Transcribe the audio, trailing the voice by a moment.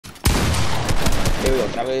Güey,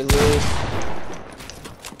 otra vez, güey.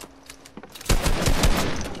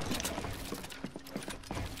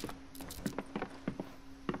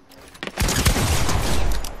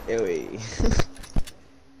 Güey.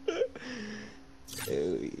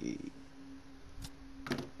 Güey.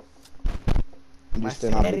 My Used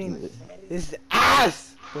to not settings making it. is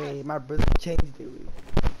ass. Wait, my brother changed it. Wait.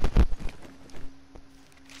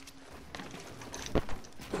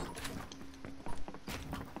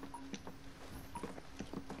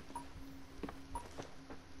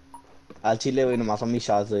 Al chile, güey, nomás son mis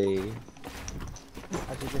shots, güey.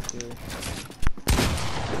 Así que sí.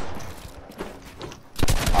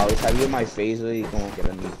 I always have you in my face, güey, como que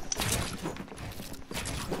era ni.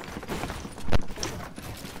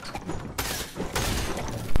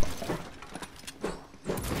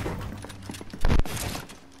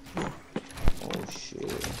 Oh,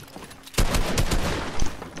 shit.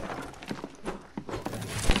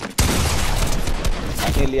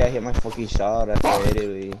 Finally, I hit my fucking shot after I hit it,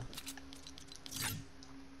 güey.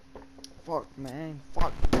 Fuck, man.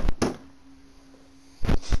 Fuck.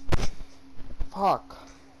 Fuck.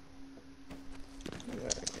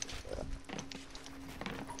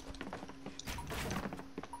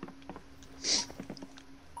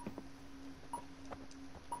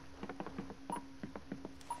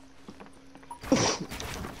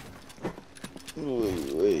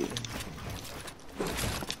 Uy.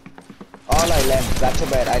 All I like, gacho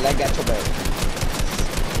bad. I like gacho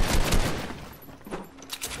bad.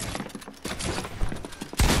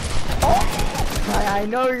 I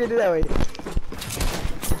know you're gonna do that. Wait.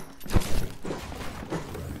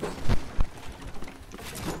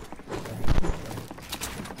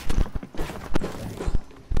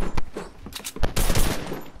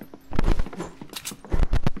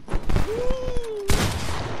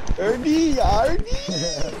 Ernie,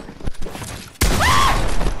 Ernie.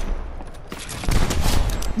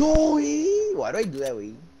 No way. Why do I do that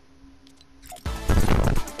way?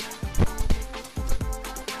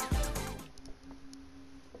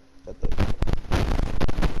 What the?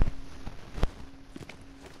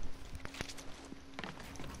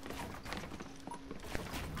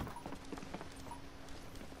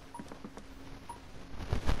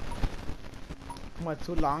 What,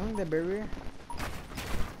 too long, the barrier?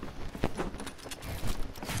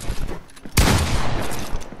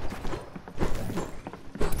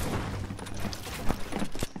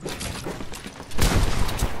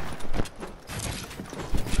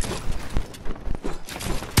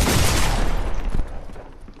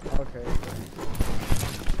 Okay.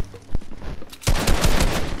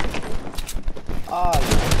 Ah,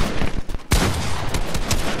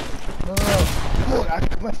 No.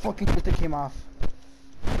 My fucking joystick came off.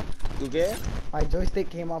 ¿tú qué? My joystick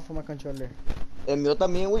came off from my controller. El mío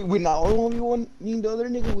también, güey. We not only one, me and the other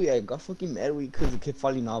nigga, we I got fucking mad, güey, because it kept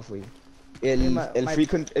falling off, güey. El my- free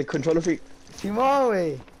el controller free. Simón,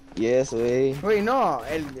 wey. Yes, güey. Wey, no,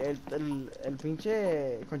 el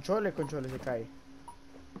pinche controller se cae.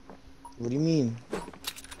 What do you mean?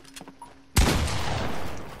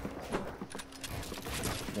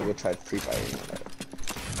 Nigga tried free firing.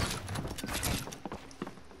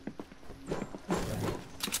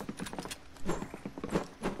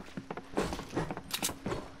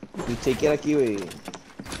 You take it aquí, wey.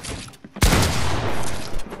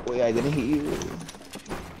 Wait, I didn't hit you, wey.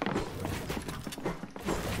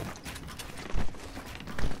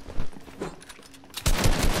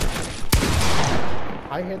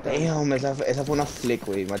 I hit that. Damn, esa fue una flick,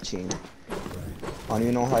 wey, machine. I don't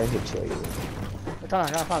even know how I hit you, wey. Come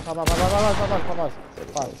on,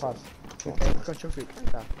 pause. Okay, control freak. Ahí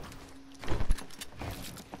está.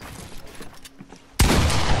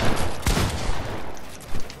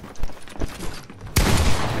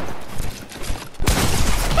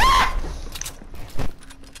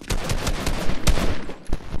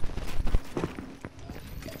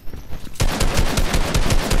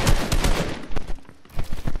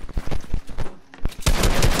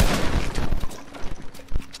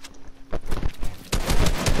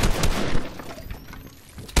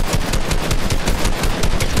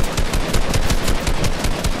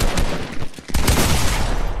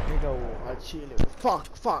 Chile. Fuck.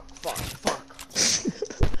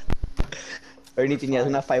 Ernie tenías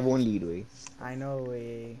una 5-1 lead, wey. I know,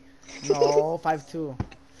 wey. No, 5-2.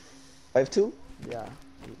 5-2? Yeah.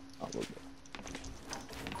 Oh, okay.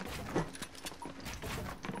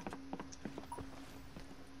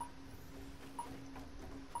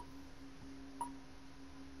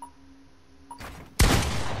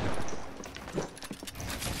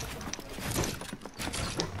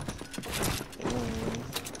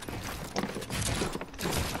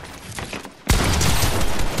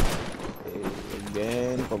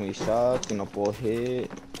 for mi shot, que no puedo hit.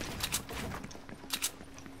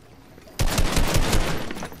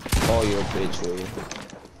 Oh, you're a bitch, wey.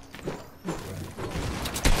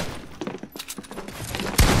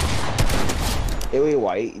 Hey, wait,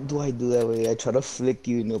 why do I do that, way? I try to flick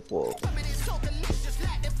you in the ball.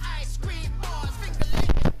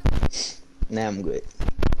 Nah, I'm good.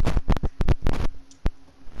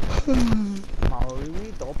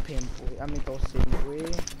 Maui, todo pimp, wey. I mean, todo silly, wey.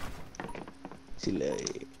 Sí, le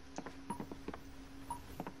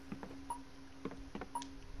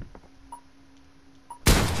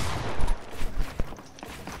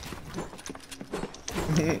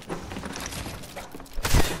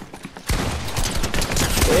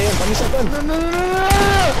kami shotgun. No.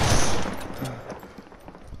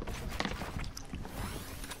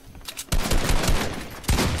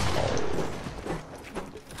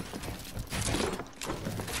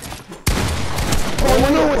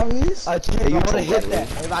 I choked. Hey, I you would have choked hit that,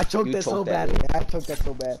 that. If I choked You that so choked that, bad. way. I choked that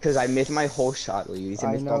so bad. Cause I missed my whole shot, wey. You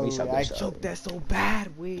I missed know. all my shotgun I shot. choked that so bad,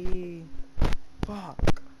 wey.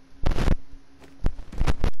 Fuck.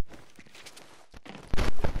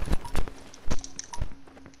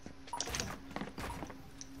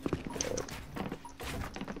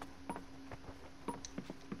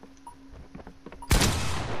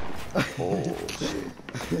 Oh shit.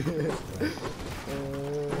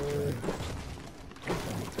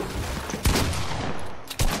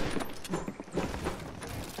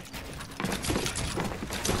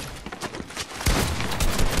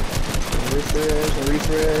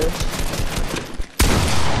 Refresh.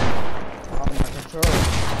 Oh, my control.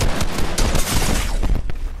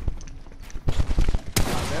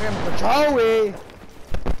 My control, wey.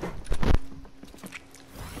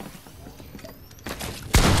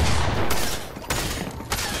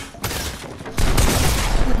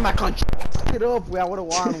 My control fucked it up, wey. I would've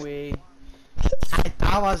won, wey.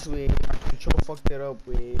 I was, wey. My control fucked it up,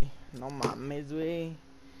 wey. No mames, wey.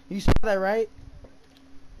 You saw that, right?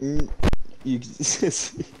 You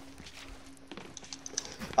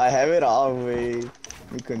I have it on, way.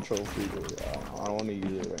 You control people. I don't want to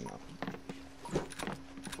use it right now.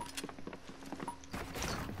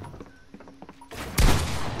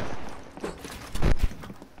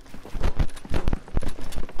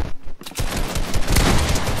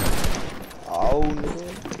 Oh no.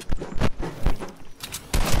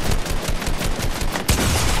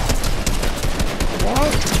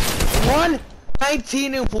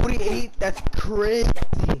 19 and 48. That's crazy.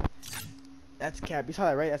 That's cap. You saw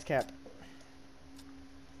that, right? That's cap.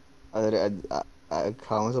 A ver,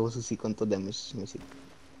 how am I supposed to see cuánto damage? Let me see.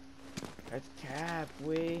 That's cap,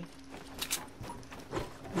 wey.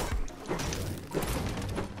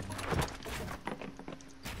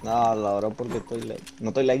 No, la hora porque estoy lag.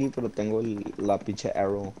 No estoy laggy, pero tengo la pinche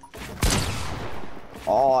arrow.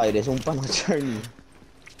 Oh, eres un pano Charlie.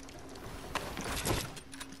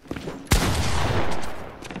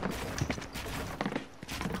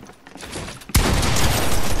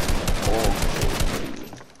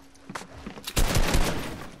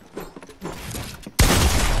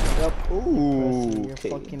 Yup. Ooh, Pussy, you okay.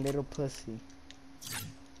 fucking little pussy.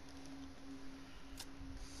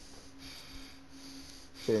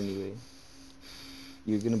 But anyway,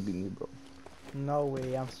 you're gonna beat me, bro. No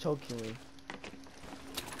way, I'm choking, wey.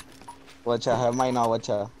 Watch out, I have mine now,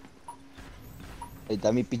 watch out. Ahí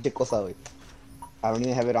está mi pinche cosa, wey. I don't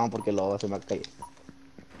even have it on porque luego se me cae.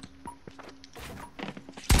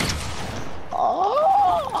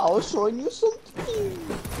 Oh, I was showing you something.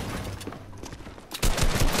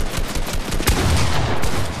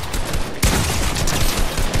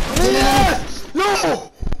 Yes!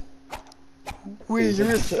 No! Wait,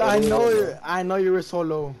 It's I know you were so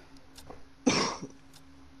low.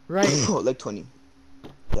 Right? Like 20.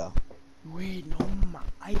 Yeah. Wait, no ma.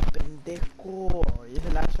 Ay, pendejo. It's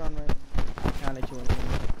the last one, right? I can't let you win.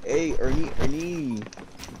 Hey, Ernie.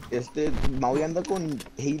 Maui anda con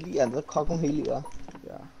Hailey, anda acá con Hailey, ¿verdad?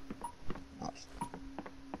 Yeah. No.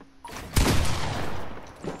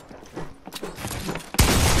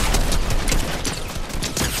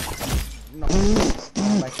 No.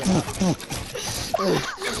 I cannot.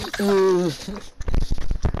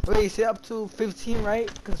 Wait, you said up to 15,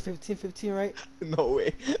 right? Cause 15, right? No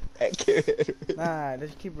way. I can't. Nah,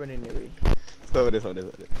 let's keep running it, wey. Sobre.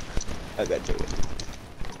 I got you.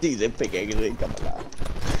 Dice pequeño de camarada.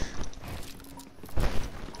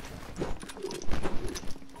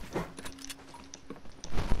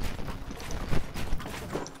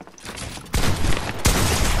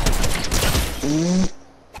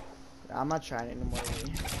 I'm not trying anymore,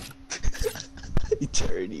 wey.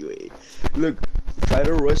 Eternity, way. Look, try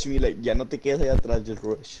to rush me, like, ya no te quedes ahí atrás, just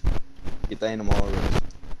rush. Yo también no me voy a rush.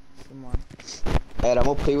 Come on. Alright, I'm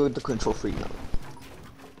gonna play with the control freak now.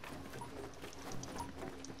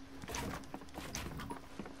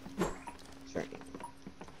 Sure.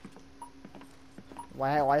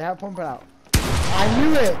 Why you have pumping out? I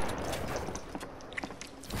knew it!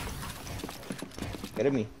 Get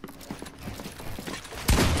at me.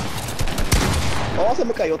 Oh, se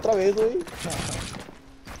me cayó otra vez, güey.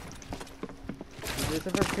 ¿Dice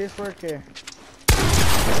for kiss for qué?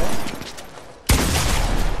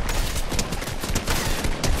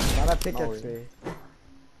 Para tickets, güey.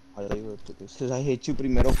 Ahí, güey, se has hecho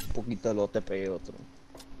primero un poquito, luego te pegué otro.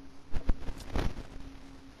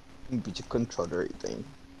 Un pinche controller y thing.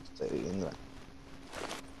 Estoy bien, güey.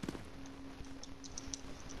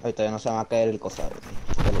 Ahorita ya no se me va a caer el cosado,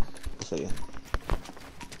 güey. Ya lo puse bien.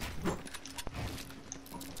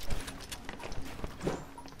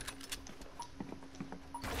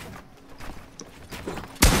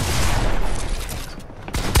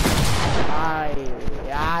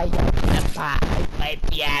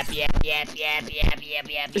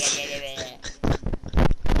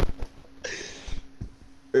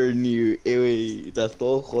 Ernie, güey, estás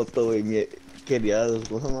todo joto, güey. Quería dos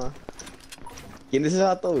cosas más. ¿Quién es ese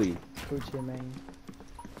vato, güey? Escuche, man.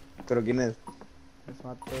 ¿Pero quién es? Es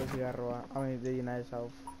vato de Cigarroa. I mean, the United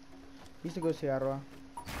South. He used to go to Cigarroa.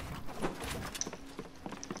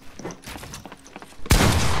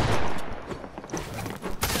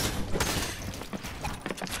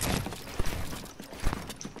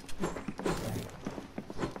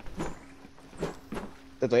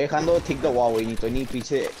 Te estoy dejando take the wall, güey, ni estoy ni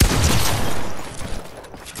pinche.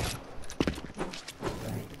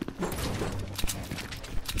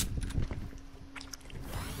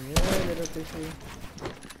 Yeah, little fishy.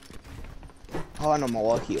 Oh, no me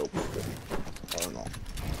voy a heal, porque. Oh, no.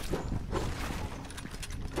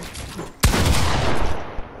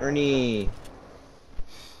 Ernie.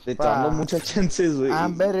 Te estoy dando muchas chances, güey.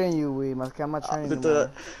 I'm better than you, wey. Más que I'm not trying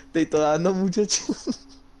anymore. Te estoy dando muchas chances.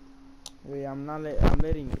 Wey, I'm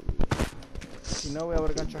letting you, wey. Si no, wey, I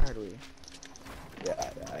would've gone try hard, wey.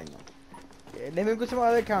 Yeah, I know. Deme un some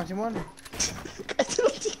other account, Simón. Cállate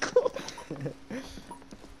los chicos.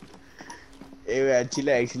 Hey, güey, al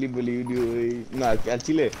chile I actually believe you, güey. No, al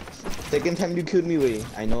chile. Second time you killed me, güey.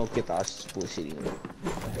 I know que estabas bullshitting, güey.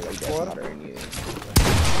 Like, that's What? not Ernie, güey.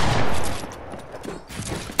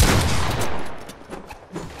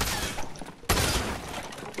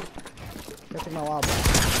 That's my wall, bro.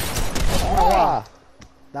 Ah!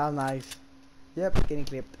 That was nice. Yep, getting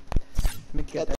clipped. Let me get that.